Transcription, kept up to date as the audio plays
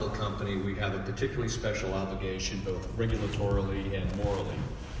company, we have a particularly special obligation, both regulatorily and morally,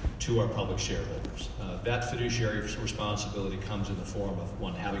 to our public shareholders. That fiduciary responsibility comes in the form of,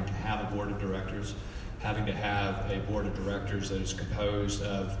 one, having to have a board of directors, having to have a board of directors that is composed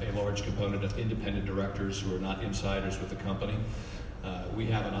of a large component of independent directors who are not insiders with the company. We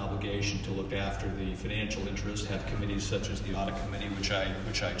have an obligation to look after the financial interest, have committees such as the audit committee, which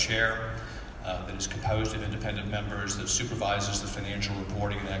I chair, that is composed of independent members, that supervises the financial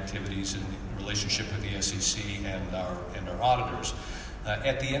reporting and activities in relationship with the SEC and our auditors.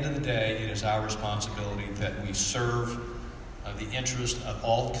 At the end of the day, it is our responsibility that we serve the interest of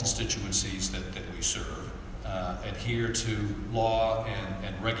all the constituencies that we serve, adhere to law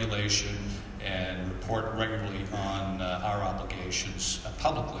and regulation, and report regularly on our obligations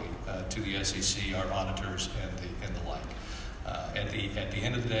publicly to the SEC, our auditors, and the like. At the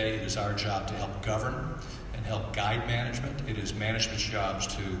end of the day, it is our job to help govern and help guide management. It is management's jobs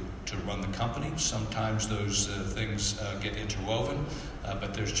to run the company. Sometimes those things get interwoven,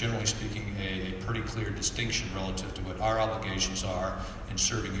 but there's, generally speaking, a pretty clear distinction relative to what our obligations are in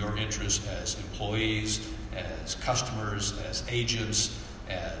serving your interests as employees, as customers, as agents,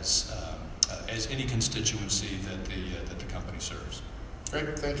 as any constituency that the company serves.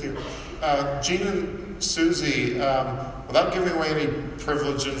 Great, thank you. Gene and Susie, without giving away any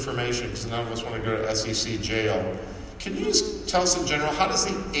privileged information, because none of us want to go to SEC jail, can you just tell us in general, how does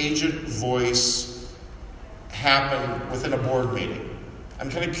the agent voice happen within a board meeting? I'm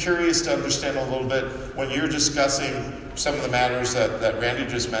kind of curious to understand a little bit, when you're discussing some of the matters that Randy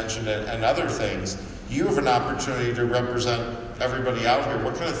just mentioned and other things, you have an opportunity to represent everybody out here.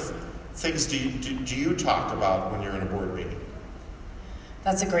 What kind of things do you talk about when you're in a board meeting?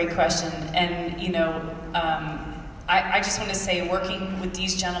 That's a great question. And, I just want to say working with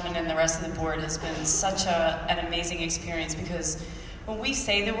these gentlemen and the rest of the board has been such an amazing experience, because when we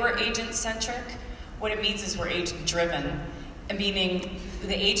say that we're agent-centric, what it means is we're agent-driven, meaning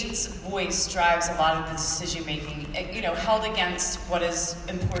the agent's voice drives a lot of the decision-making, held against what is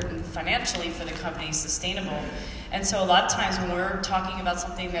important financially for the company, sustainable. And so a lot of times when we're talking about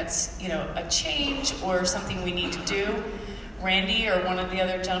something that's, a change or something we need to do, Randy or one of the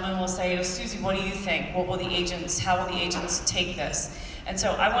other gentlemen will say, "Oh, Susie, what do you think? How will the agents take this?" And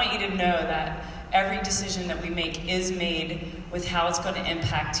so I want you to know that every decision that we make is made with how it's going to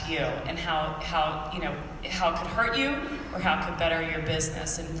impact you and how it could hurt you or how it could better your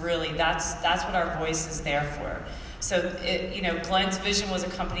business. And really, that's what our voice is there for. So, Glenn's vision was a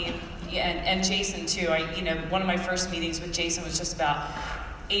company, and Jason too. One of my first meetings with Jason was just about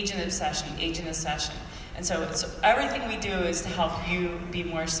agent obsession. And so everything we do is to help you be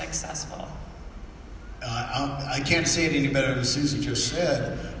more successful. I can't say it any better than Susie just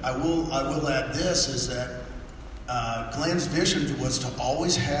said. I will add this, is that Glenn's vision was to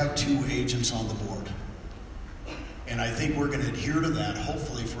always have 2 agents on the board. And I think we're going to adhere to that,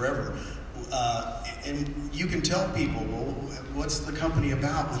 hopefully forever. And you can tell people, well, what's the company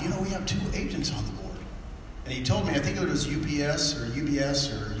about? Well, we have 2 agents on the board. And he told me, I think it was UPS or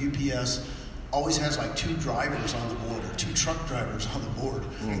UBS or UPS, always has like 2 drivers on the board or 2 truck drivers on the board.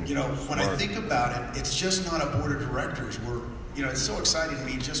 When I think about it, it's just not a board of directors. It's so exciting to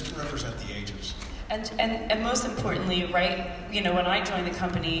me just to represent the agents. And most importantly, right, when I joined the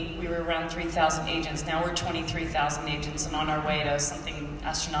company, we were around 3,000 agents. Now we're 23,000 agents and on our way to something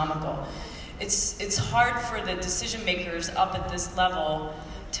astronomical. It's hard for the decision makers up at this level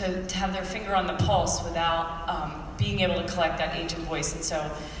to have their finger on the pulse without being able to collect that agent voice. And so,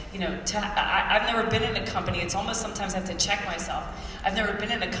 I've never been in a company, it's almost sometimes I have to check myself. I've never been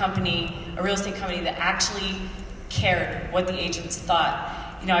in a real estate company that actually cared what the agents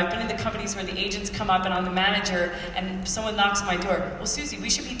thought. I've been in the companies where the agents come up and I'm the manager and someone knocks on my door, "Well, Susie, we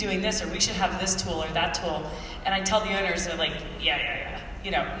should be doing this, or we should have this tool or that tool." And I tell the owners, they're like, yeah.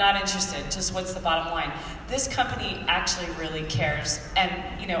 Not interested, just what's the bottom line. This company actually really cares. And,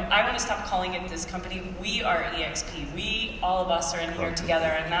 I want to stop calling it this company. We are EXP. We, all of us, are in here together.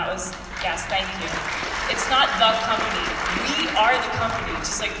 And that was, yes, thank you. It's not the company. We are the company,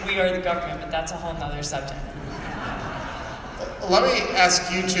 just like we are the government, but that's a whole nother subject. Let me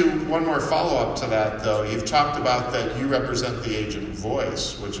ask you two one more follow-up to that, though. You've talked about that you represent the agent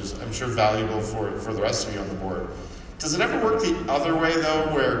voice, which is, I'm sure, valuable for the rest of you on the board. Does it ever work the other way, though,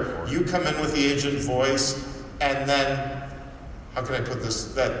 where you come in with the agent voice and then, how can I put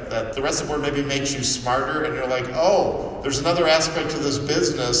this, that the rest of the board maybe makes you smarter and you're like, oh, there's another aspect to this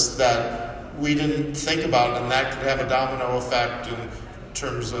business that we didn't think about, and that could have a domino effect in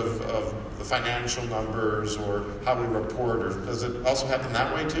terms of the financial numbers or how we report, or does it also happen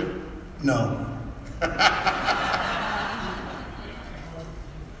that way too? No.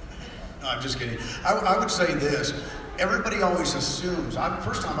 No, I'm just kidding. I would say this. Everybody always assumes.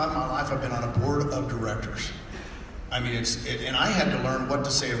 First time in my life I've been on a board of directors. I mean, and I had to learn what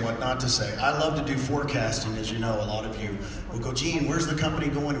to say and what not to say. I love to do forecasting, as you know. A lot of you will go, Gene, where's the company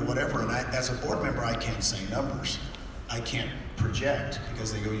going or whatever. And as a board member, I can't say numbers. I can't project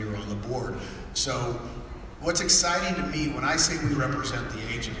because they go, you're on the board. So what's exciting to me when I say we represent the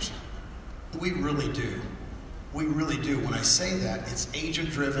agents, we really do. We really do. When I say that, it's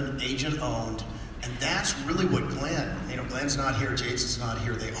agent-driven, agent-owned, and that's really what Glenn, Glenn's not here, Jason's not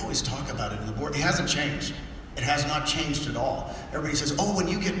here. They always talk about it in the board. It hasn't changed. It has not changed at all. Everybody says, oh, when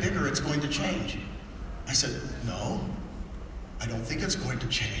you get bigger, it's going to change. I said, no, I don't think it's going to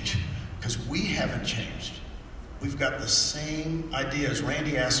change because we haven't changed. We've got the same ideas.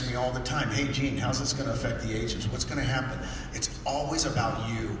 Randy asks me all the time, hey, Gene, how's this going to affect the agents? What's going to happen? It's always about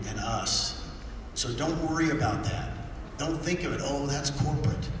you and us. So don't worry about that. Don't think of it, oh, that's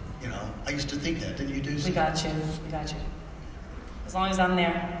corporate. I used to think that. Didn't you do so? We got you. As long as I'm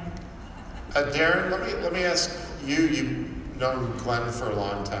there. Darren, let me ask you. You've known Glenn for a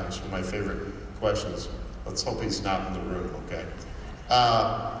long time. It's one of my favorite questions. Let's hope he's not in the room, okay?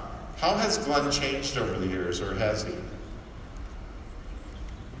 How has Glenn changed over the years, or has he?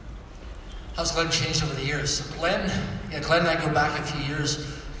 How's Glenn changed over the years? Glenn and I go back a few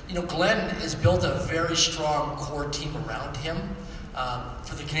years. Glenn has built a very strong core team around him.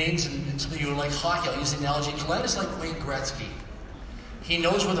 For the Canadians and some of you who like hockey, I'll use the analogy. Glenn is like Wayne Gretzky. He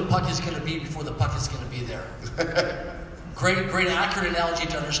knows where the puck is going to be before the puck is going to be there. Great accurate analogy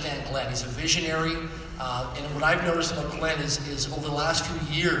to understand Glenn. He's a visionary. And what I've noticed about Glenn is over the last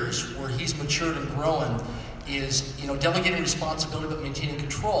few years where he's matured and grown is, delegating responsibility but maintaining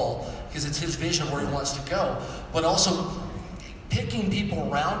control because it's his vision of where he wants to go. But also picking people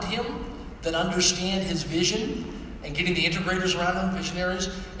around him that understand his vision and getting the integrators around him, visionaries,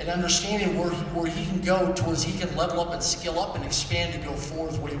 and understanding where he can go towards he can level up and skill up and expand and go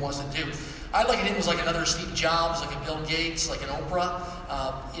forward with what he wants to do. I look at him as like another Steve Jobs, like a Bill Gates, like an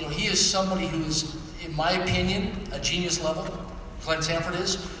Oprah. He is somebody who is, in my opinion, a genius level. Glenn Sanford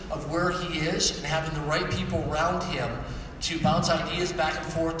is, of where he is and having the right people around him to bounce ideas back and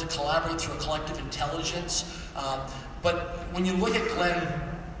forth, to collaborate through a collective intelligence. But when you look at Glenn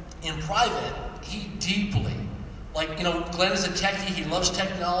in private, he deeply, Glenn is a techie, he loves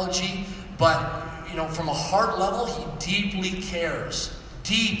technology, but, from a heart level, he deeply cares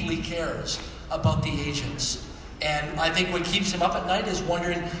about the agents. And I think what keeps him up at night is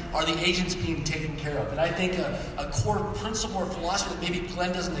wondering, are the agents being taken care of? And I think a core principle or philosophy that maybe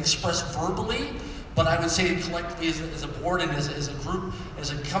Glenn doesn't express verbally, but I would say collectively as a board and as a group,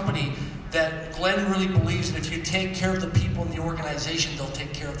 as a company, that Glenn really believes that if you take care of the people in the organization, they'll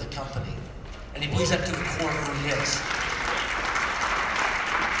take care of the company. And he believes that to the core of who he is.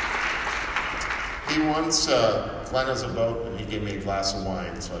 He once, Glenn has a boat, and he gave me a glass of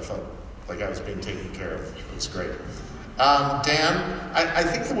wine, so I felt like I was being taken care of. It was great. Dan, I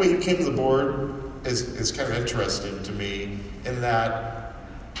think the way you came to the board is kind of interesting to me in that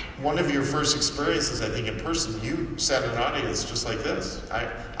one of your first experiences, I think, in person, you sat in an audience just like this.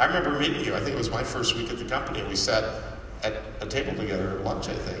 I remember meeting you. I think it was my first week at the company, and we sat at a table together at lunch,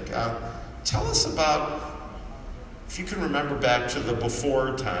 I think. Tell us about, if you can remember back to the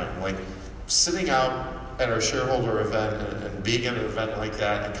before time, like sitting out at our shareholder event and being at an event like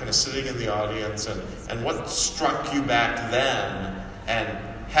that and kind of sitting in the audience and what struck you back then, and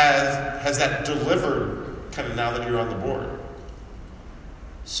has that delivered kind of now that you're on the board?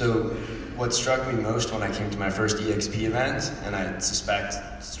 So what struck me most when I came to my first EXP event, and I suspect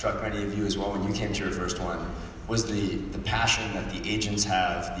struck many of you as well when you came to your first one, was the passion that the agents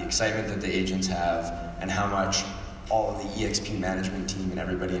have, the excitement that the agents have, and how much all of the EXP management team and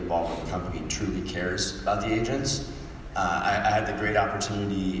everybody involved with the company truly cares about the agents. I had the great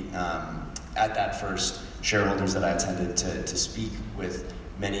opportunity at that first shareholders that I attended to speak with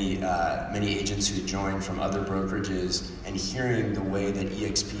many agents who had joined from other brokerages, and hearing the way that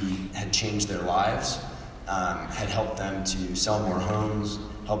EXP had changed their lives, had helped them to sell more homes,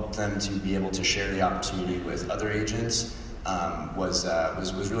 helped them to be able to share the opportunity with other agents, was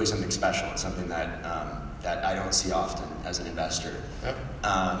really something special and something that I don't see often as an investor. Yep.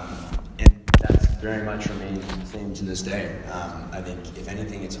 And that's very much remains the same to this day. I think if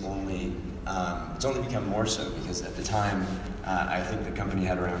anything, it's only become more so because at the time, I think the company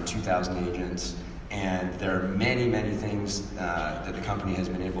had around 2,000 agents, and there are many, many things that the company has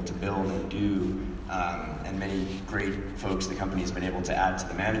been able to build and do, and many great folks the company has been able to add to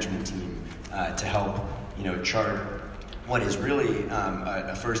the management team to help, chart what is really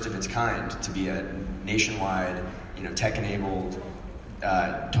a first of its kind to be a nationwide, tech-enabled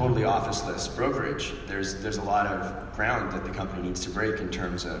totally officeless brokerage, there's a lot of ground that the company needs to break in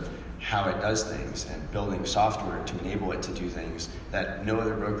terms of how it does things and building software to enable it to do things that no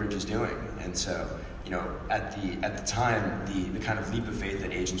other brokerage is doing. And so, at the time, the kind of leap of faith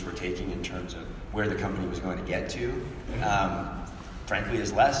that agents were taking in terms of where the company was going to get to, frankly,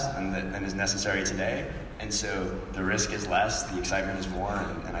 is less than is necessary today. And so the risk is less, the excitement is more,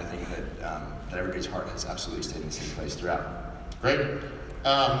 and I think that everybody's heart has absolutely stayed in the same place throughout. Great.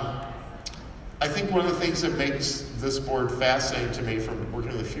 I think one of the things that makes this board fascinating to me from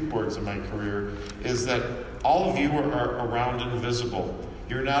working with a few boards in my career is that all of you are around and visible.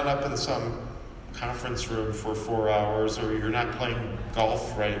 You're not up in some conference room for 4 hours, or you're not playing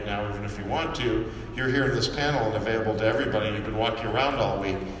golf right now, even if you want to. You're here in this panel and available to everybody. You've been walking around all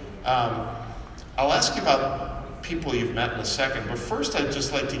week. I'll ask you about people you've met in a second, but first I'd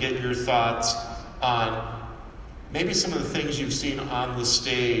just like to get your thoughts on maybe some of the things you've seen on the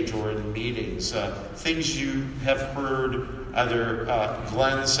stage or in meetings, things you have heard either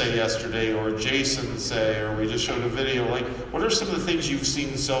Glenn say yesterday or Jason say, or we just showed a video. Like, what are some of the things you've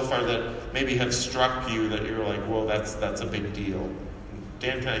seen so far that maybe have struck you that you're like, whoa, that's a big deal?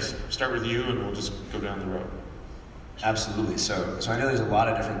 Dan, can I start with you, and we'll just go down the road? Absolutely. So I know there's a lot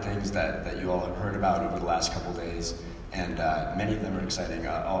of different things that you all have heard about over the last couple days, and many of them are exciting.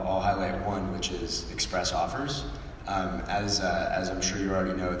 I'll highlight one, which is Express Offers. As I'm sure you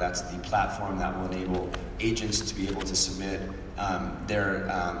already know, that's the platform that will enable agents to be able to submit their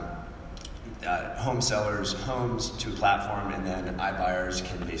home sellers' homes to a platform, and then iBuyers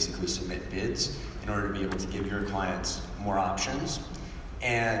can basically submit bids in order to be able to give your clients more options.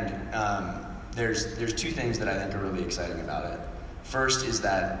 And there's two things that I think are really exciting about it. First is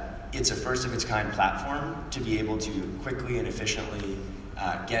that it's a first-of-its-kind platform to be able to quickly and efficiently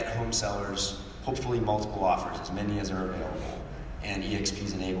get home sellers hopefully multiple offers, as many as are available, and EXP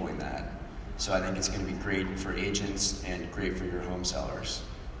is enabling that. So I think it's going to be great for agents and great for your home sellers.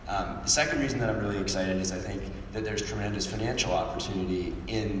 The second reason that I'm really excited is I think that there's tremendous financial opportunity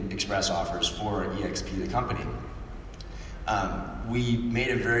in Express Offers for EXP, the company. We made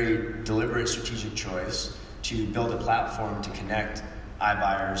a very deliberate strategic choice to build a platform to connect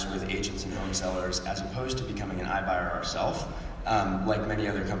iBuyers with agents and home sellers, as opposed to becoming an iBuyer ourselves, like many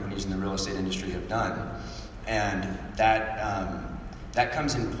other companies in the real estate industry have done. And that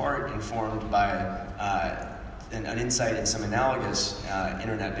comes in part informed by an insight in some analogous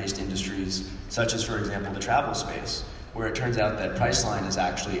internet-based industries, such as, for example, the travel space, where it turns out that Priceline is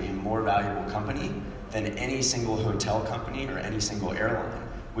actually a more valuable company than any single hotel company or any single airline,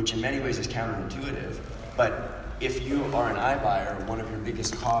 which in many ways is counterintuitive. But if you are an iBuyer, one of your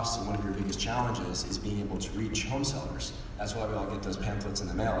biggest costs and one of your biggest challenges is being able to reach home sellers. That's why we all get those pamphlets in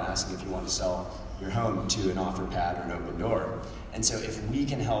the mail asking if you want to sell your home to an offer pad or an open door. And so if we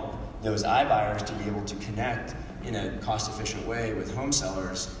can help those iBuyers to be able to connect in a cost-efficient way with home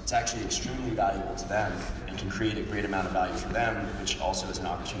sellers, it's actually extremely valuable to them and can create a great amount of value for them, which also is an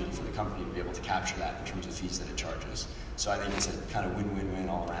opportunity for the company to be able to capture that in terms of fees that it charges. So I think it's a kind of win-win-win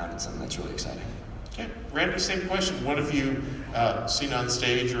all around. It's something that's really exciting. Okay, Randy, same question. What have you seen on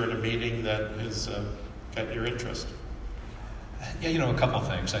stage or in a meeting that has got your interest? Yeah, a couple of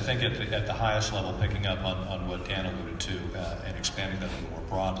things. I think at the highest level, picking up on what Dan alluded to and expanding that a little more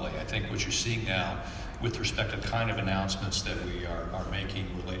broadly, I think what you're seeing now with respect to the kind of announcements that we are making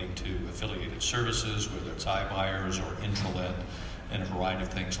relating to affiliated services, whether it's iBuyers or Intralet and a variety of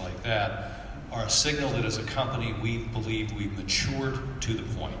things like that, are a signal that as a company we believe we've matured to the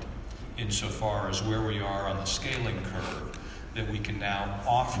point insofar as where we are on the scaling curve, that we can now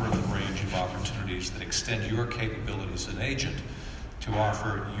offer the range of opportunities that extend your capabilities as an agent to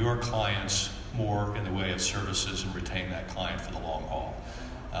offer your clients more in the way of services and retain that client for the long haul.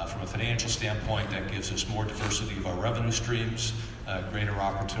 From a financial standpoint, that gives us more diversity of our revenue streams, greater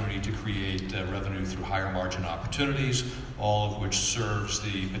opportunity to create revenue through higher margin opportunities, all of which serves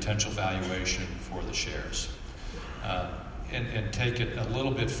the potential valuation for the shares. And take it a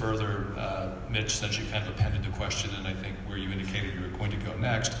little bit further, Mitch, since you kind of appended the question, and I think where you indicated you were going to go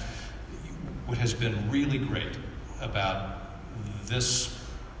next, what has been really great about this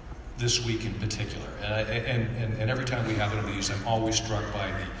week in particular, and every time we have one of these, I'm always struck by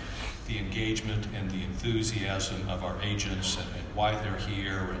the engagement and the enthusiasm of our agents and why they're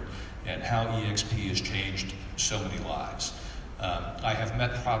here and how EXP has changed so many lives. I have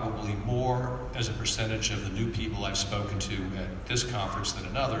met probably more as a percentage of the new people I've spoken to at this conference than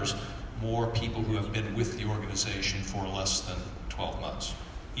in others, more people who have been with the organization for less than 12 months,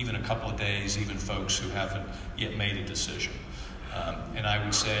 even a couple of days, even folks who haven't yet made a decision. And I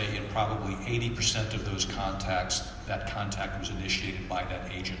would say in probably 80% of those contacts that contact was initiated by that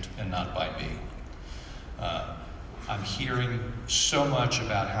agent and not by me. I'm hearing so much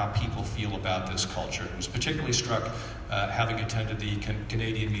about how people feel about this culture. I was particularly struck, having attended the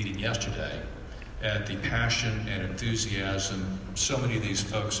Canadian meeting yesterday, at the passion and enthusiasm so many of these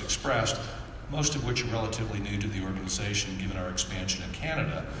folks expressed, most of which are relatively new to the organization given our expansion in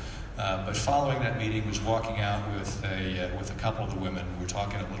Canada. But following that meeting, was walking out with a couple of the women. We were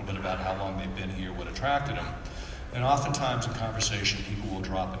talking a little bit about how long they've been here, what attracted them. And oftentimes in conversation, people will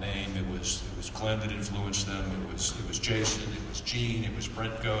drop a name. It was Glenn that influenced them. It was Jason. It was Gene. It was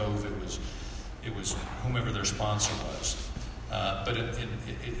Brent Gove. It was whomever their sponsor was.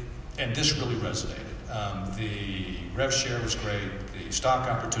 And this really resonated. The rev share was great. The stock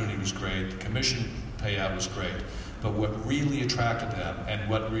opportunity was great. The commission payout was great. But what really attracted them and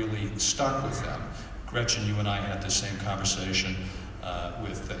what really stuck with them, Gretchen, you and I had this same conversation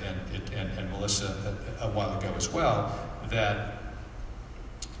and Melissa a while ago as well, that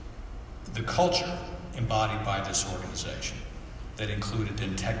the culture embodied by this organization that included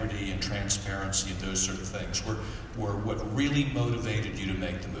integrity and transparency and those sort of things were what really motivated you to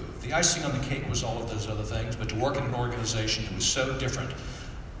make the move. The icing on the cake was all of those other things, but to work in an organization that was so different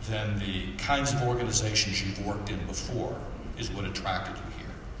than the kinds of organizations you've worked in before is what attracted you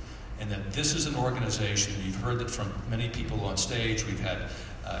here. And that this is an organization, you've heard that from many people on stage. We've had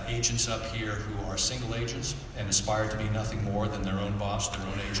agents up here who are single agents and aspire to be nothing more than their own boss, their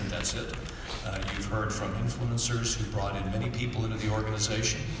own agent, that's it. You've heard from influencers who brought in many people into the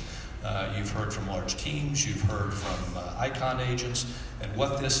organization. You've heard from large teams, you've heard from icon agents, and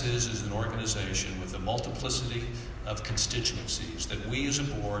what this is an organization with a multiplicity of constituencies that we as a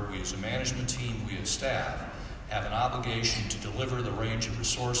board, we as a management team, we as staff, have an obligation to deliver the range of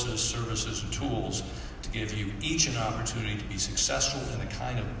resources, services, and tools to give you each an opportunity to be successful in the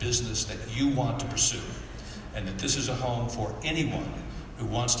kind of business that you want to pursue. And that this is a home for anyone who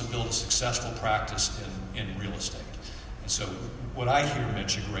wants to build a successful practice in real estate. And so what I hear,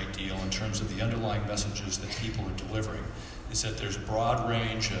 Mitch, a great deal in terms of the underlying messages that people are delivering is that there's a broad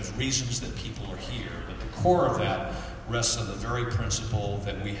range of reasons that people are here, but the core of that rests on the very principle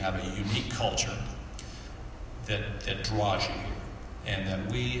that we have a unique culture that draws you here, and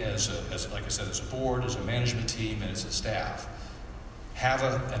that we, as like I said, as a board, as a management team, and as a staff, have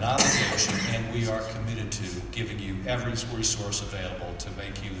an obligation, and we are committed to giving you every resource available to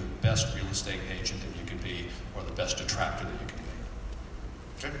make you the best real estate agent that you can be, or the best attractor that you can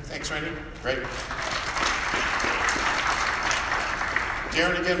be. Okay, thanks, Randy. Great.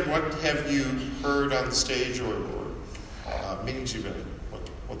 Darren, again, what have you heard on the stage or meetings you've been in?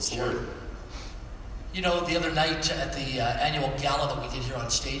 What's the word? You know, the other night at the annual gala that we did here on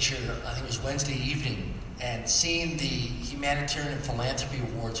stage here, I think it was Wednesday evening, and seeing the Humanitarian and Philanthropy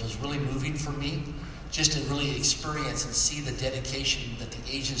Awards was really moving for me, just to really experience and see the dedication that the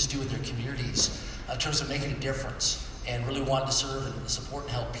agents do in their communities in terms of making a difference and really wanting to serve and support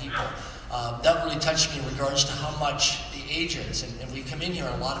and help people. That really touched me in regards to how much the agents, and we come in here,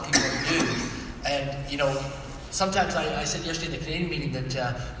 and a lot of people are new, and you know, sometimes I said yesterday at the Canadian meeting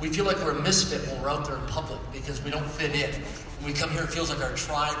that we feel like we're a misfit when we're out there in public because we don't fit in. When we come here, it feels like our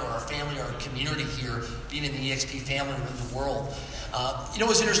tribe or our family or our community here, being in the EXP family around the world. You know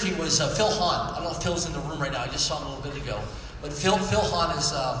what's interesting was Phil Hahn. I don't know if Phil's in the room right now. I just saw him a little bit ago. But Phil Hahn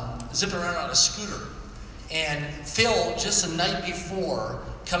is zipping around on a scooter. And Phil, just the night before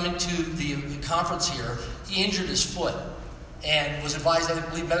coming to the conference here, he injured his foot and was advised, I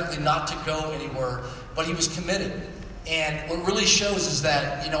believe, medically not to go anywhere, but he was committed. And what really shows is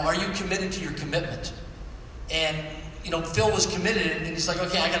that, you know, are you committed to your commitment? And, you know, Phil was committed, and he's like,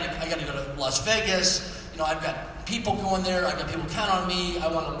 okay, I gotta go to Las Vegas. You know, I've got people going there. I've got people count on me. I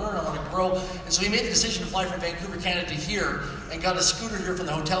want to learn. I want to grow. And so he made the decision to fly from Vancouver, Canada to here, and got a scooter here from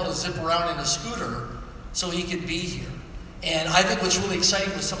the hotel to zip around in a scooter so he could be here. And I think what's really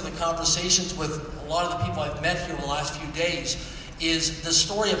exciting with some of the conversations with a lot of the people I've met here in the last few days is the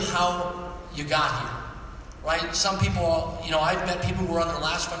story of how you got here, right? Some people, you know, I've met people who are on their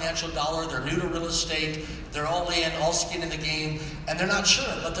last financial dollar, they're new to real estate, they're all in, all skin in the game, and they're not sure,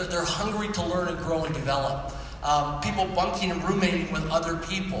 but they're hungry to learn and grow and develop. People bunking and roommating with other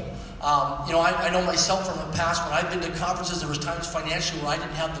people. You know, I know myself from the past, when I've been to conferences, there was times financially where I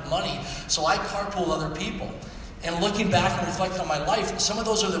didn't have the money, so I carpool with other people. And looking back and reflecting on my life, some of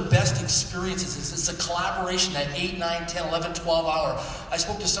those are the best experiences. It's a collaboration, that 8, 9, 10, 11, 12 hour. I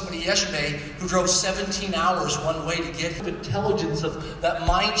spoke to somebody yesterday who drove 17 hours one way to get here. The intelligence of that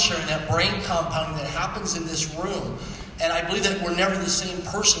mind sharing, that brain compounding that happens in this room. And I believe that we're never the same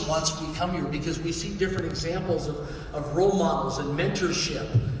person once we come here because we see different examples of role models and mentorship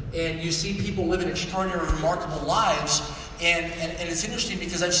and you see people living extraordinary, remarkable lives. And it's interesting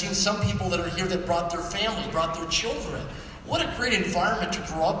because I've seen some people that are here that brought their family, brought their children. What a great environment to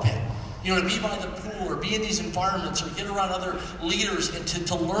grow up in. You know, to be by the pool or be in these environments or get around other leaders and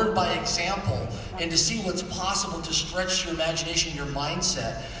to learn by example and to see what's possible to stretch your imagination, your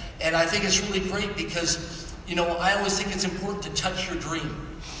mindset. And I think it's really great because, you know, I always think it's important to touch your dream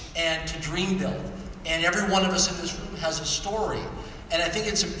and to dream build. And every one of us in this room has a story. And I think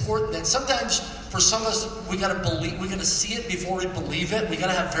it's important that sometimes for some of us, we gotta see it before we believe it. We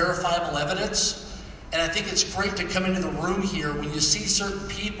gotta have verifiable evidence. And I think it's great to come into the room here when you see certain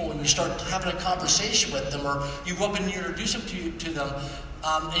people and you start having a conversation with them, or you go up and you introduce them to them,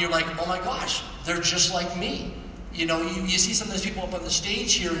 and you're like, oh my gosh, they're just like me. You know, you see some of these people up on the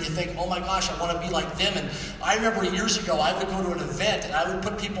stage here and you think, oh my gosh, I want to be like them. And I remember years ago, I would go to an event and I would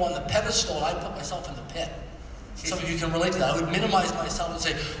put people on the pedestal and I'd put myself in the pit. Some of you can relate to that. I would minimize myself and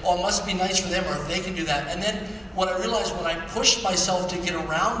say, oh, it must be nice for them, or if they can do that. And then what I realized when I pushed myself to get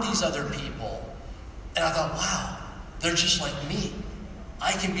around these other people, and I thought, wow, they're just like me.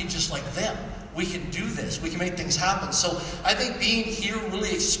 I can be just like them. We can do this. We can make things happen. So I think being here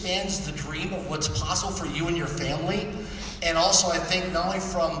really expands the dream of what's possible for you and your family. And also I think not only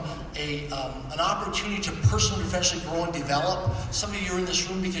from an opportunity to personally, professionally grow and develop. Some of you are in this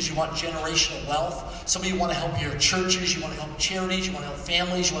room because you want generational wealth. Some of you want to help your churches. You want to help charities. You want to help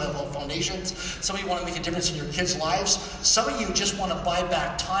families. You want to help foundations. Some of you want to make a difference in your kids' lives. Some of you just want to buy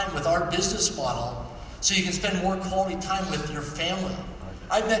back time with our business model so you can spend more quality time with your family.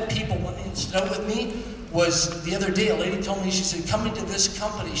 I've met people, one thing that stood out with me was the other day, a lady told me, she said, coming to this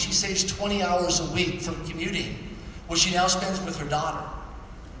company, she saves 20 hours a week from commuting, which she now spends with her daughter.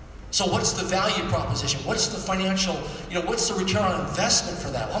 So what's the value proposition? What's the financial, what's the return on investment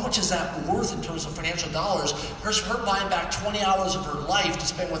for that? How much is that worth in terms of financial dollars? Her buying back 20 hours of her life to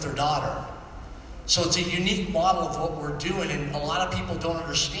spend with her daughter. So it's a unique model of what we're doing, and a lot of people don't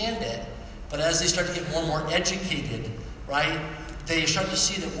understand it. But as they start to get more and more educated, right, they start to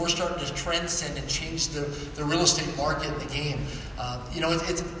see that we're starting to transcend and change the real estate market and the game.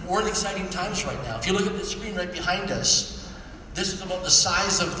 We're in exciting times right now. If you look at the screen right behind us, this is about the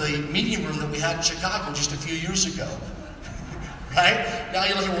size of the meeting room that we had in Chicago just a few years ago. Right? Now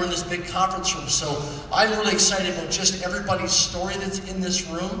you look at we're in this big conference room. So I'm really excited about just everybody's story that's in this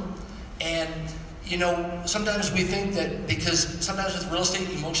room. And sometimes we think that because sometimes with real estate,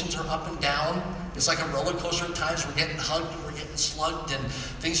 emotions are up and down. It's like a roller coaster at times. We're getting hugged, we're getting slugged, and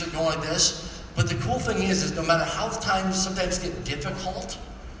things are going like this. But the cool thing is no matter how times sometimes get difficult,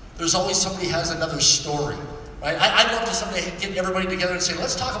 there's always somebody who has another story. Right? I'd love to someday get everybody together and say,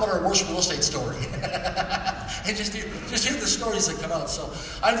 let's talk about our worst real estate story. And just hear the stories that come out. So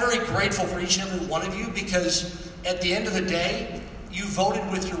I'm very grateful for each and every one of you because at the end of the day, you voted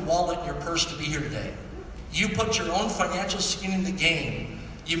with your wallet and your purse to be here today. You put your own financial skin in the game.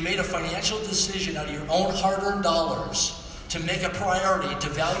 You made a financial decision out of your own hard-earned dollars to make a priority, to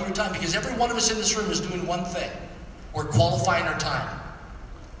value your time. Because every one of us in this room is doing one thing. We're qualifying our time.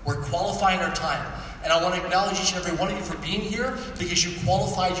 We're qualifying our time. And I want to acknowledge each and every one of you for being here because you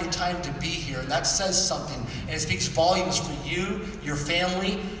qualified your time to be here. And that says something. And it speaks volumes for you, your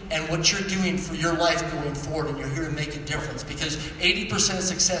family, and what you're doing for your life going forward. And you're here to make a difference because 80% of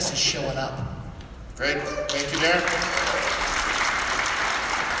success is showing up. Great. Thank you, Darren.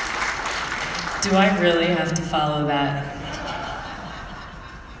 Do I really have to follow that?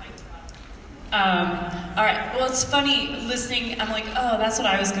 All right, well, it's funny listening. I'm like, oh, that's what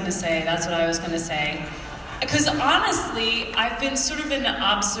I was going to say. That's what I was going to say. Because honestly, I've been sort of in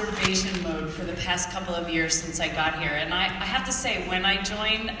observation mode for the past couple of years since I got here. And I have to say, when I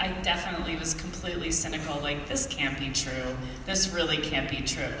joined, I definitely was completely cynical. Like, this can't be true. This really can't be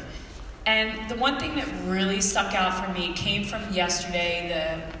true. And the one thing that really stuck out for me came from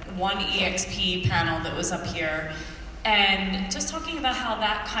yesterday, the One EXP panel that was up here. And just talking about how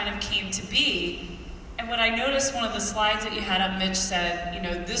that kind of came to be. And when I noticed one of the slides that you had up, Mitch said,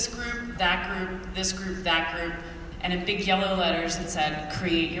 this group, that group, this group, that group, and in big yellow letters it said,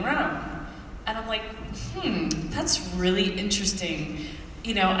 create your own. And I'm like, that's really interesting.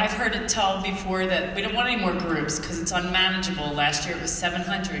 I've heard it told before that we don't want any more groups because it's unmanageable. Last year it was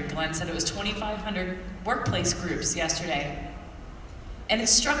 700. Glenn said it was 2,500 workplace groups yesterday. And it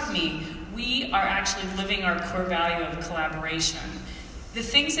struck me, we are actually living our core value of collaboration. The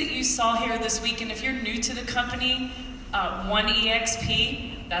things that you saw here this week, and if you're new to the company, One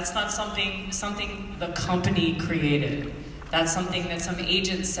EXP, that's not something the company created. That's something that some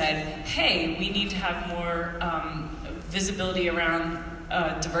agents said, hey, we need to have more visibility around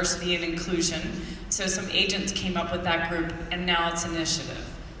diversity and inclusion. So some agents came up with that group, and now it's an initiative.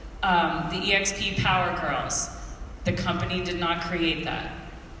 The EXP Power Girls, the company did not create that.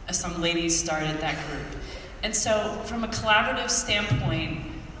 Some ladies started that group. And so from a collaborative standpoint,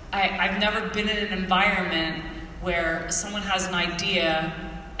 I've never been in an environment where someone has an idea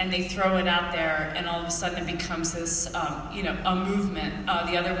and they throw it out there and all of a sudden it becomes this, a movement.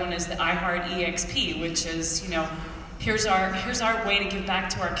 The other one is the iHeart EXP, which is, here's our way to give back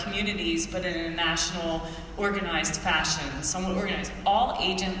to our communities, but in a national, organized fashion. Somewhat organized, all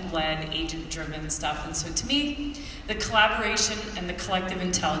agent-led, agent-driven stuff. And so to me, the collaboration and the collective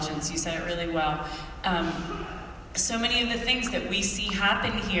intelligence, you said it really well. So many of the things that we see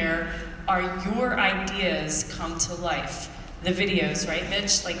happen here are your ideas come to life. The videos, right,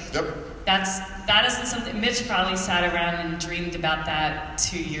 Mitch? Yep. That isn't something, Mitch probably sat around and dreamed about that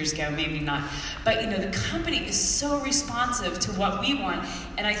 2 years ago, maybe not. But the company is so responsive to what we want.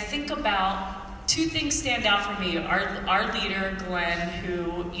 And I think about two things stand out for me. Our leader, Glenn,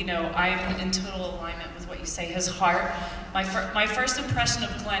 who, I'm in total alignment with what you say, his heart. My first impression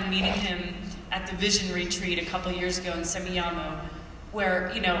of Glenn, meeting him at the Vision Retreat a couple years ago in Semiahmoo, where,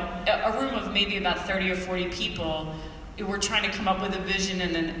 a room of maybe about 30 or 40 people, we're trying to come up with a vision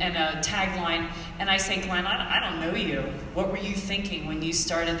and a tagline, and I say, Glenn, I don't know you. What were you thinking when you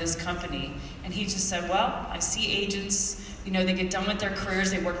started this company? And he just said, well, I see agents, they get done with their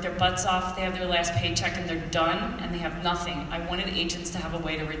careers, they work their butts off, they have their last paycheck, and they're done, and they have nothing. I wanted agents to have a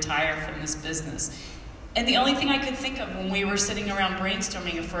way to retire from this business. And the only thing I could think of when we were sitting around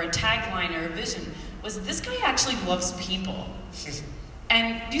brainstorming for a tagline or a vision was, this guy actually loves people.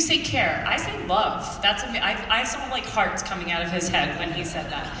 And you say care, I say love. I saw hearts coming out of his head when he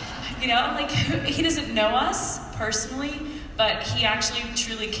said that. He doesn't know us personally, but he actually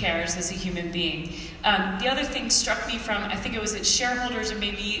truly cares as a human being. The other thing struck me from, I think it was at Shareholders or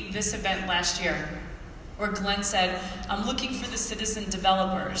maybe this event last year, where Glenn said, I'm looking for the citizen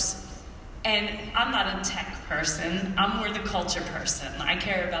developers. And I'm not a tech person, I'm more the culture person. I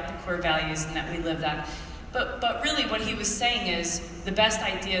care about the core values and that we live that. But really what he was saying is the best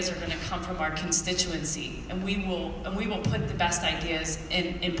ideas are going to come from our constituency, and we will put the best ideas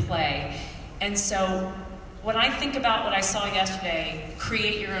in play. And so when I think about what I saw yesterday,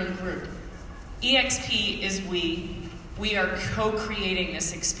 create your own group. EXP is we are co-creating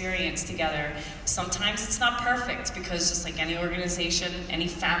this experience together. Sometimes it's not perfect because just like any organization, any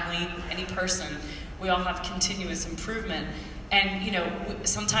family, any person, we all have continuous improvement. And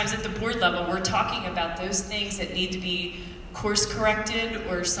sometimes at the board level, we're talking about those things that need to be course corrected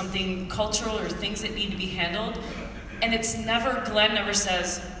or something cultural or things that need to be handled. And Glenn never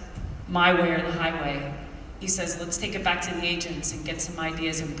says, my way or the highway. He says, let's take it back to the agents and get some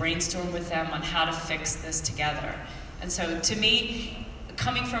ideas and brainstorm with them on how to fix this together. And so to me,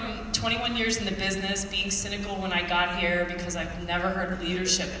 coming from 21 years in the business, being cynical when I got here because I've never heard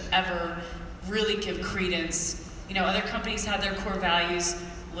leadership ever really give credence. Other companies have their core values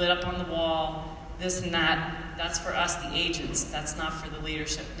lit up on the wall, this and that. That's for us, the agents. That's not for the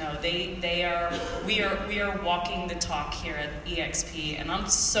leadership. No, we are walking the talk here at EXP, and I'm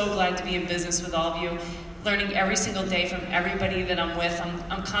so glad to be in business with all of you, learning every single day from everybody that I'm with.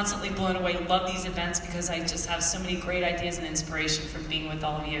 I'm constantly blown away. Love these events because I just have so many great ideas and inspiration from being with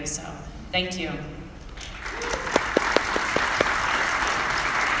all of you. So, thank you.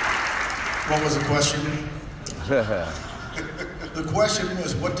 What was the question? The question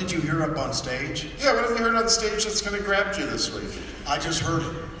was, what did you hear up on stage? Yeah, what have you heard on stage that's going to grab you this week? I just heard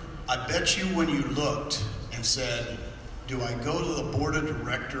it. I bet you when you looked and said, do I go to the board of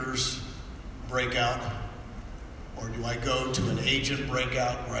directors breakout, or do I go to an agent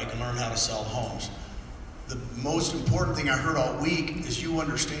breakout where I can learn how to sell homes? The most important thing I heard all week is you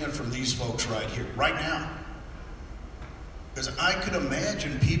understand from these folks right here, right now. Because I could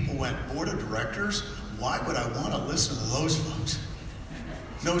imagine people went, board of directors? Why would I want to listen to those folks?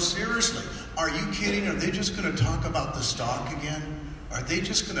 No, seriously. Are you kidding? Are they just going to talk about the stock again? Are they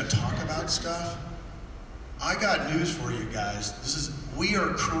just going to talk about stuff? I got news for you guys. We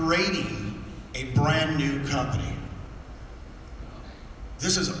are creating a brand new company.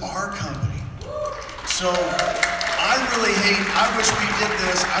 This is our company. So I wish we did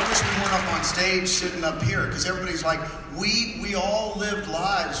this. I wish we weren't up on stage sitting up here, because everybody's like, we all lived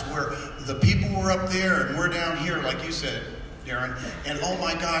lives where the people were up there and we're down here, like you said, Darren. And oh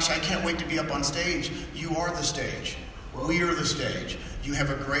my gosh, I can't wait to be up on stage. You are the stage. We are the stage. You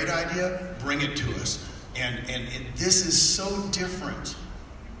have a great idea, bring it to us. And this is so different.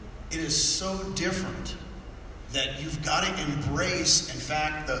 It is so different that you've got to embrace. In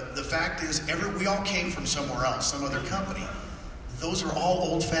fact, the fact is, we all came from somewhere else, some other company. Those are all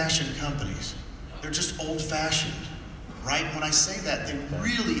old-fashioned companies. They're just old-fashioned. right? When I say that, they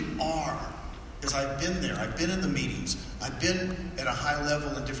really are. Because I've been there. I've been in the meetings. I've been at a high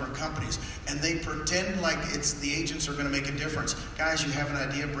level in different companies. And they pretend like it's the agents are going to make a difference. Guys, you have an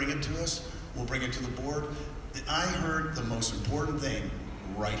idea, bring it to us. We'll bring it to the board. I heard the most important thing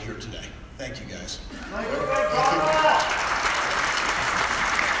right here today. Thank you, guys.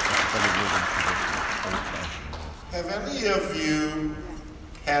 Have any of you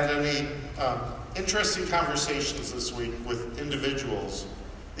had any interesting conversations this week with individuals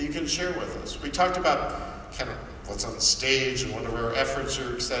that you can share with us? We talked about kind of what's on the stage and what of our efforts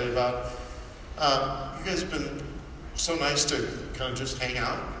you're excited about. You guys have been so nice to kind of just hang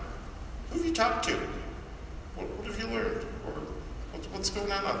out. Who have you talked to? What have you learned? Or what's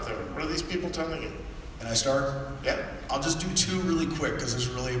going on out there? What are these people telling you? Can I start? Yeah. I'll just do two really quick because it's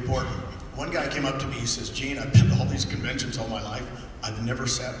really important. One guy came up to me, he says, Gene, I've been to all these conventions all my life. I've never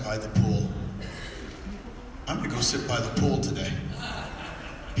sat by the pool. I'm going to go sit by the pool today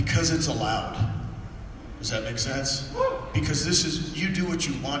because it's allowed. Does that make sense? Because this is, you do what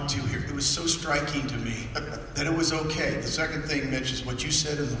you want to here. It was so striking to me that it was okay. The second thing, Mitch, is what you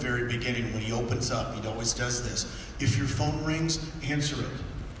said in the very beginning when he opens up. He always does this. If your phone rings, answer it.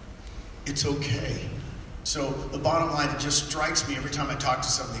 It's okay. So the bottom line, it just strikes me every time I talk to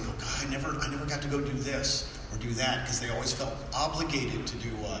somebody, they go, God, I never got to go do this or do that, because they always felt obligated to do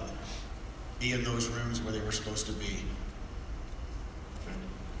what? Be in those rooms where they were supposed to be.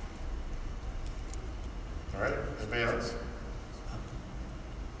 All right, anybody else?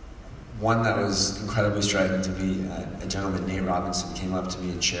 One that was incredibly striking to me, a gentleman, Nate Robinson, came up to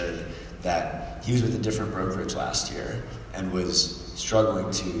me and shared that he was with a different brokerage last year and was struggling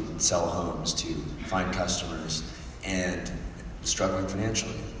to sell homes, to find customers, and struggling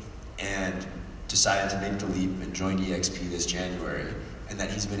financially, and decided to make the leap and join EXP this January, and that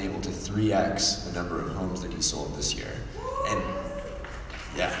he's been able to 3x the number of homes that he sold this year. And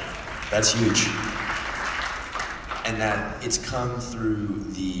yeah, that's huge. And that it's come through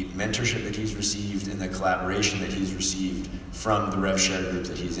the mentorship that he's received and the collaboration that he's received from the RevShare group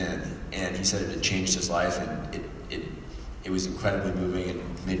that he's in. And he said it had changed his life, and it was incredibly moving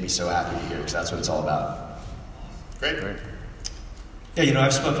and made me so happy to hear, because that's what it's all about. Great. Yeah, you know,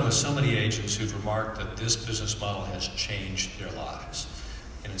 I've spoken with so many agents who've remarked that this business model has changed their lives.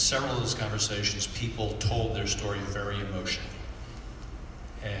 And in several of those conversations, people told their story very emotionally.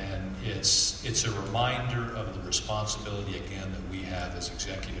 And it's a reminder of the responsibility, again, that we have as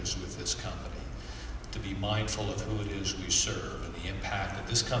executives with this company, to be mindful of who it is we serve and the impact that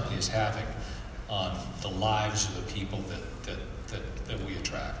this company is having on the lives of the people that we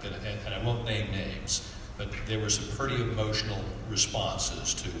attract. And I won't name names, but there were some pretty emotional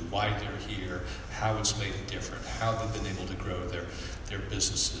responses to why they're here, how it's made a difference, how they've been able to grow their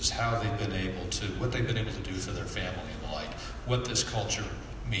businesses, how they've been able to, what they've been able to do for their family and the like, what this culture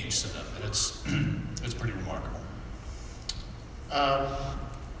means to them. And it's pretty remarkable.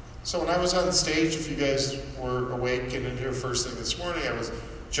 So when I was on stage, if you guys were awake and in here first thing this morning, I was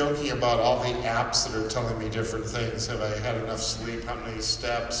joking about all the apps that are telling me different things. Have I had enough sleep? How many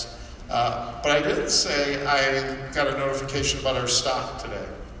steps? But I didn't say I got a notification about our stock today,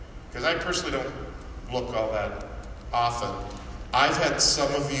 because I personally don't look all that often. I've had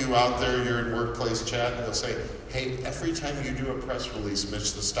some of you out there, you're in workplace chat, and they'll say, hey, every time you do a press release,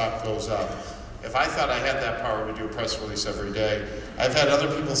 Mitch, the stock goes up. If I thought I had that power to do a press release every day, I've had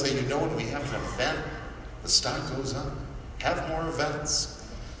other people say, you know, when we have an event, the stock goes up. Have more events.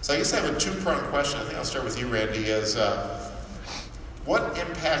 So I guess I have a two-pronged question. I think I'll start with you, Randy, is what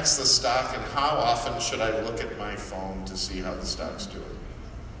impacts the stock, and how often should I look at my phone to see how the stock's doing?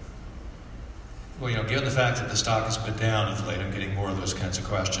 Well, you know, given the fact that the stock has been down of late, I'm getting more of those kinds of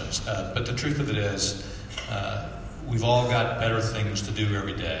questions. But the truth of it is, we've all got better things to do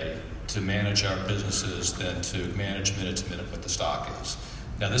every day to manage our businesses than to manage minute to minute what the stock is.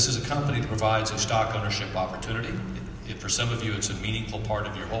 Now, this is a company that provides a stock ownership opportunity. For some of you, it's a meaningful part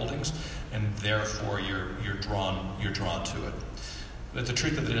of your holdings, and therefore you're drawn to it. But the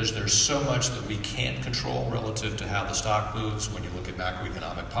truth of it is, there's so much that we can't control relative to how the stock moves when you look at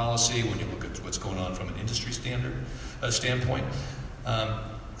macroeconomic policy, when you look at what's going on from an industry standpoint.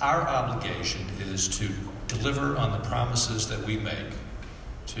 Our obligation is to deliver on the promises that we make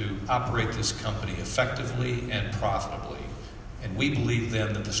to operate this company effectively and profitably. And we believe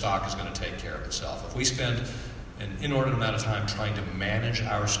then that the stock is going to take care of itself. If we spend an inordinate amount of time trying to manage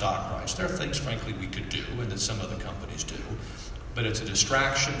our stock price, there are things, frankly, we could do and that some other companies do. But it's a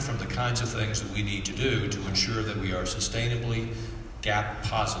distraction from the kinds of things that we need to do to ensure that we are sustainably gap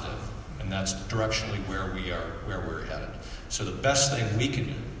positive, and that's directionally where we're headed. So the best thing we can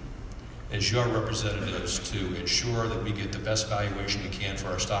do as your representatives to ensure that we get the best valuation we can for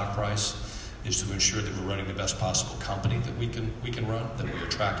our stock price, is to ensure that we're running the best possible company that we can run, that we're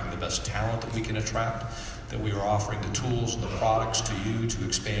attracting the best talent that we can attract, that we are offering the tools and the products to you to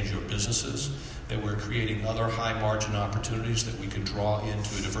expand your businesses, that we're creating other high margin opportunities that we can draw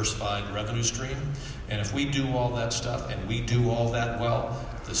into a diversified revenue stream. And if we do all that stuff and we do all that well,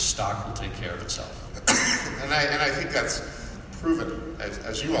 the stock will take care of itself. And I think that's proven,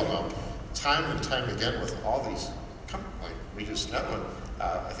 as you all know, time and time again with all these companies. Like we just know it.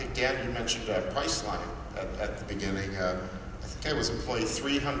 I think, Dan, you mentioned Priceline at the beginning. I think I was employee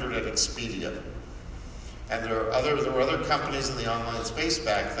 300 at Expedia. And there were other companies in the online space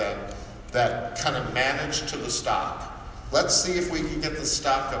back then that kind of managed to the stock. Let's see if we can get the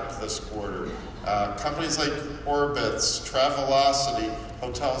stock up this quarter. Companies like Orbitz, Travelocity,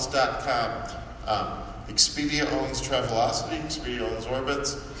 Hotels.com. Expedia owns Travelocity, Expedia owns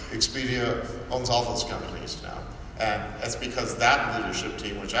Orbitz, Expedia owns all those companies now. And that's because that leadership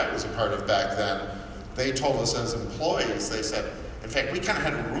team, which I was a part of back then, they told us as employees, they said, in fact, we kind of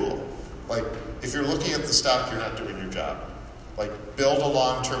had a rule. Like, if you're looking at the stock, you're not doing your job. Like, build a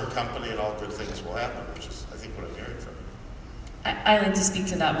long-term company and all good things will happen, which is, I think, what I'm hearing from you. I like to speak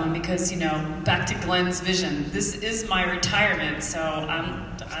to that one because, back to Glenn's vision, this is my retirement, so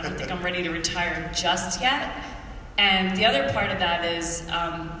I don't think I'm ready to retire just yet. And the other part of that is,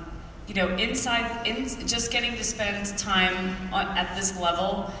 just getting to spend time at this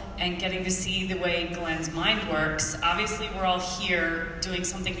level and getting to see the way Glenn's mind works. Obviously, we're all here doing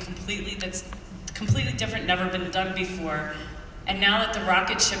something completely different, never been done before. And now that the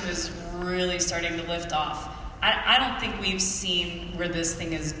rocket ship is really starting to lift off, I don't think we've seen where this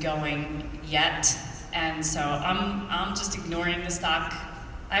thing is going yet. And so I'm just ignoring the stock.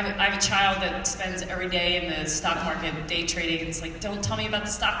 I have a child that spends every day in the stock market day trading, and it's like, don't tell me about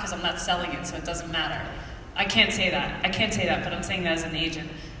the stock because I'm not selling it, so it doesn't matter. I can't say that, but I'm saying that as an agent.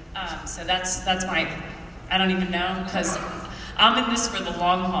 So that's my, I don't even know, because I'm in this for the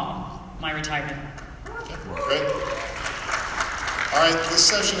long haul, my retirement. Great. All right, this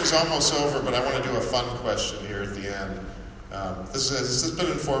session is almost over, but I want to do a fun question here at the end. Has this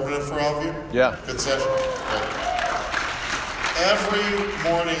been informative for all of you? Yeah. Good session? Great. Every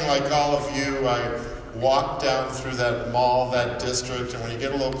morning, like all of you, I walk down through that mall, that district, and when you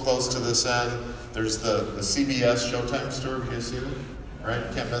get a little close to this end, there's the CBS Showtime store. Have you guys seen it? Right?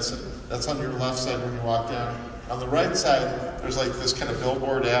 Can't miss it. That's on your left side when you walk down. On the right side, there's like this kind of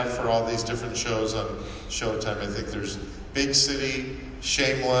billboard ad for all these different shows on Showtime. I think there's Big City,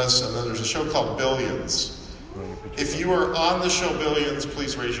 Shameless, and then there's a show called Billions. If you are on the show Billions,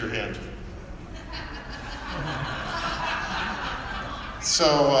 please raise your hand. So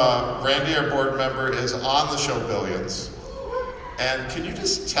Randy, our board member, is on the show Billions. And can you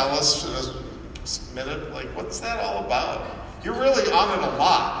just tell us in a minute, like, what's that all about? You're really on it a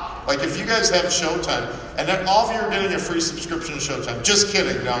lot. Like, if you guys have Showtime, and then all of you are getting a free subscription to Showtime. Just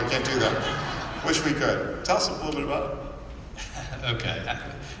kidding. No, I can't do that. Wish we could. Tell us a little bit about it. Okay.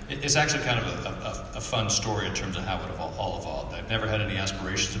 It's actually kind of a fun story in terms of how it all evolved. I've never had any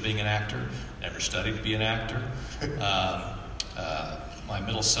aspirations of being an actor, never studied to be an actor. My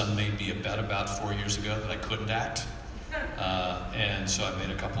middle son made me a bet about 4 years ago that I couldn't act. And so I made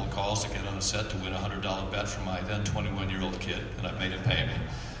a couple of calls to get on a set to win a $100 bet from my then 21-year-old kid, and I made him pay me,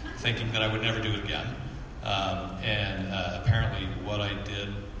 thinking that I would never do it again. Apparently what I did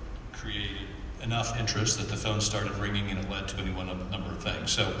created enough interest that the phone started ringing, and it led to any one number of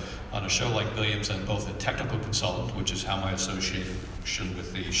things. So on a show like Billions, I'm both a technical consultant, which is how my association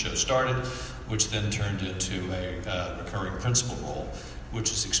with the show started, which then turned into a recurring principal role, which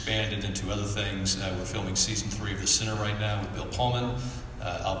has expanded into other things. We're filming season 3 of The Sinner right now with Bill Pullman.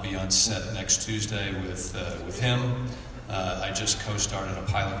 I'll be on set next Tuesday with him. I just co-starred in a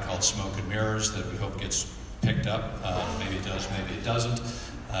pilot called Smoke and Mirrors that we hope gets picked up. Maybe it does, maybe it doesn't.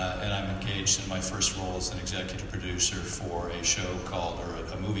 And I'm engaged in my first role as an executive producer for a show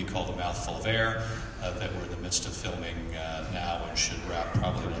a movie called A Mouthful of Air that we're in the midst of filming now and should wrap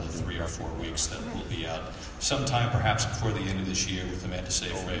probably another 3 or 4 weeks. That will be out sometime perhaps before the end of this year with Amanda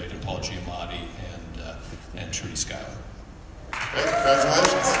Seyfried and Paul Giamatti and Trudy Schuyler. Great,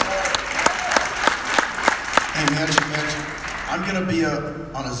 congratulations. Hey, Mitch, I'm going to be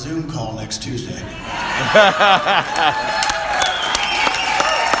on a Zoom call next Tuesday.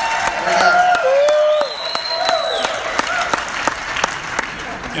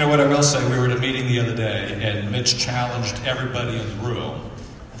 You know what I will say, we were at a meeting the other day, and Mitch challenged everybody in the room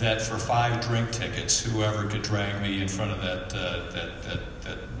that for 5 drink tickets, whoever could drag me in front of that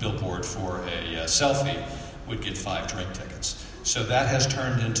billboard for a selfie would get 5 drink tickets. So that has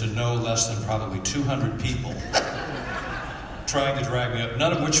turned into no less than probably 200 people trying to drag me up,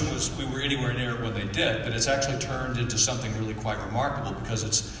 none of which we were anywhere near it when they did, but it's actually turned into something really quite remarkable because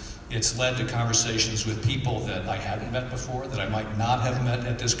it's led to conversations with people that I hadn't met before, that I might not have met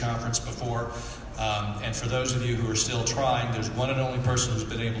at this conference before. And for those of you who are still trying, there's one and only person who's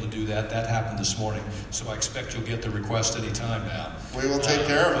been able to do that. That happened this morning, so I expect you'll get the request any time now. We will take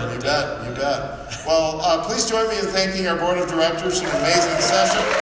care of it. You bet. Well, please join me in thanking our board of directors for an amazing session.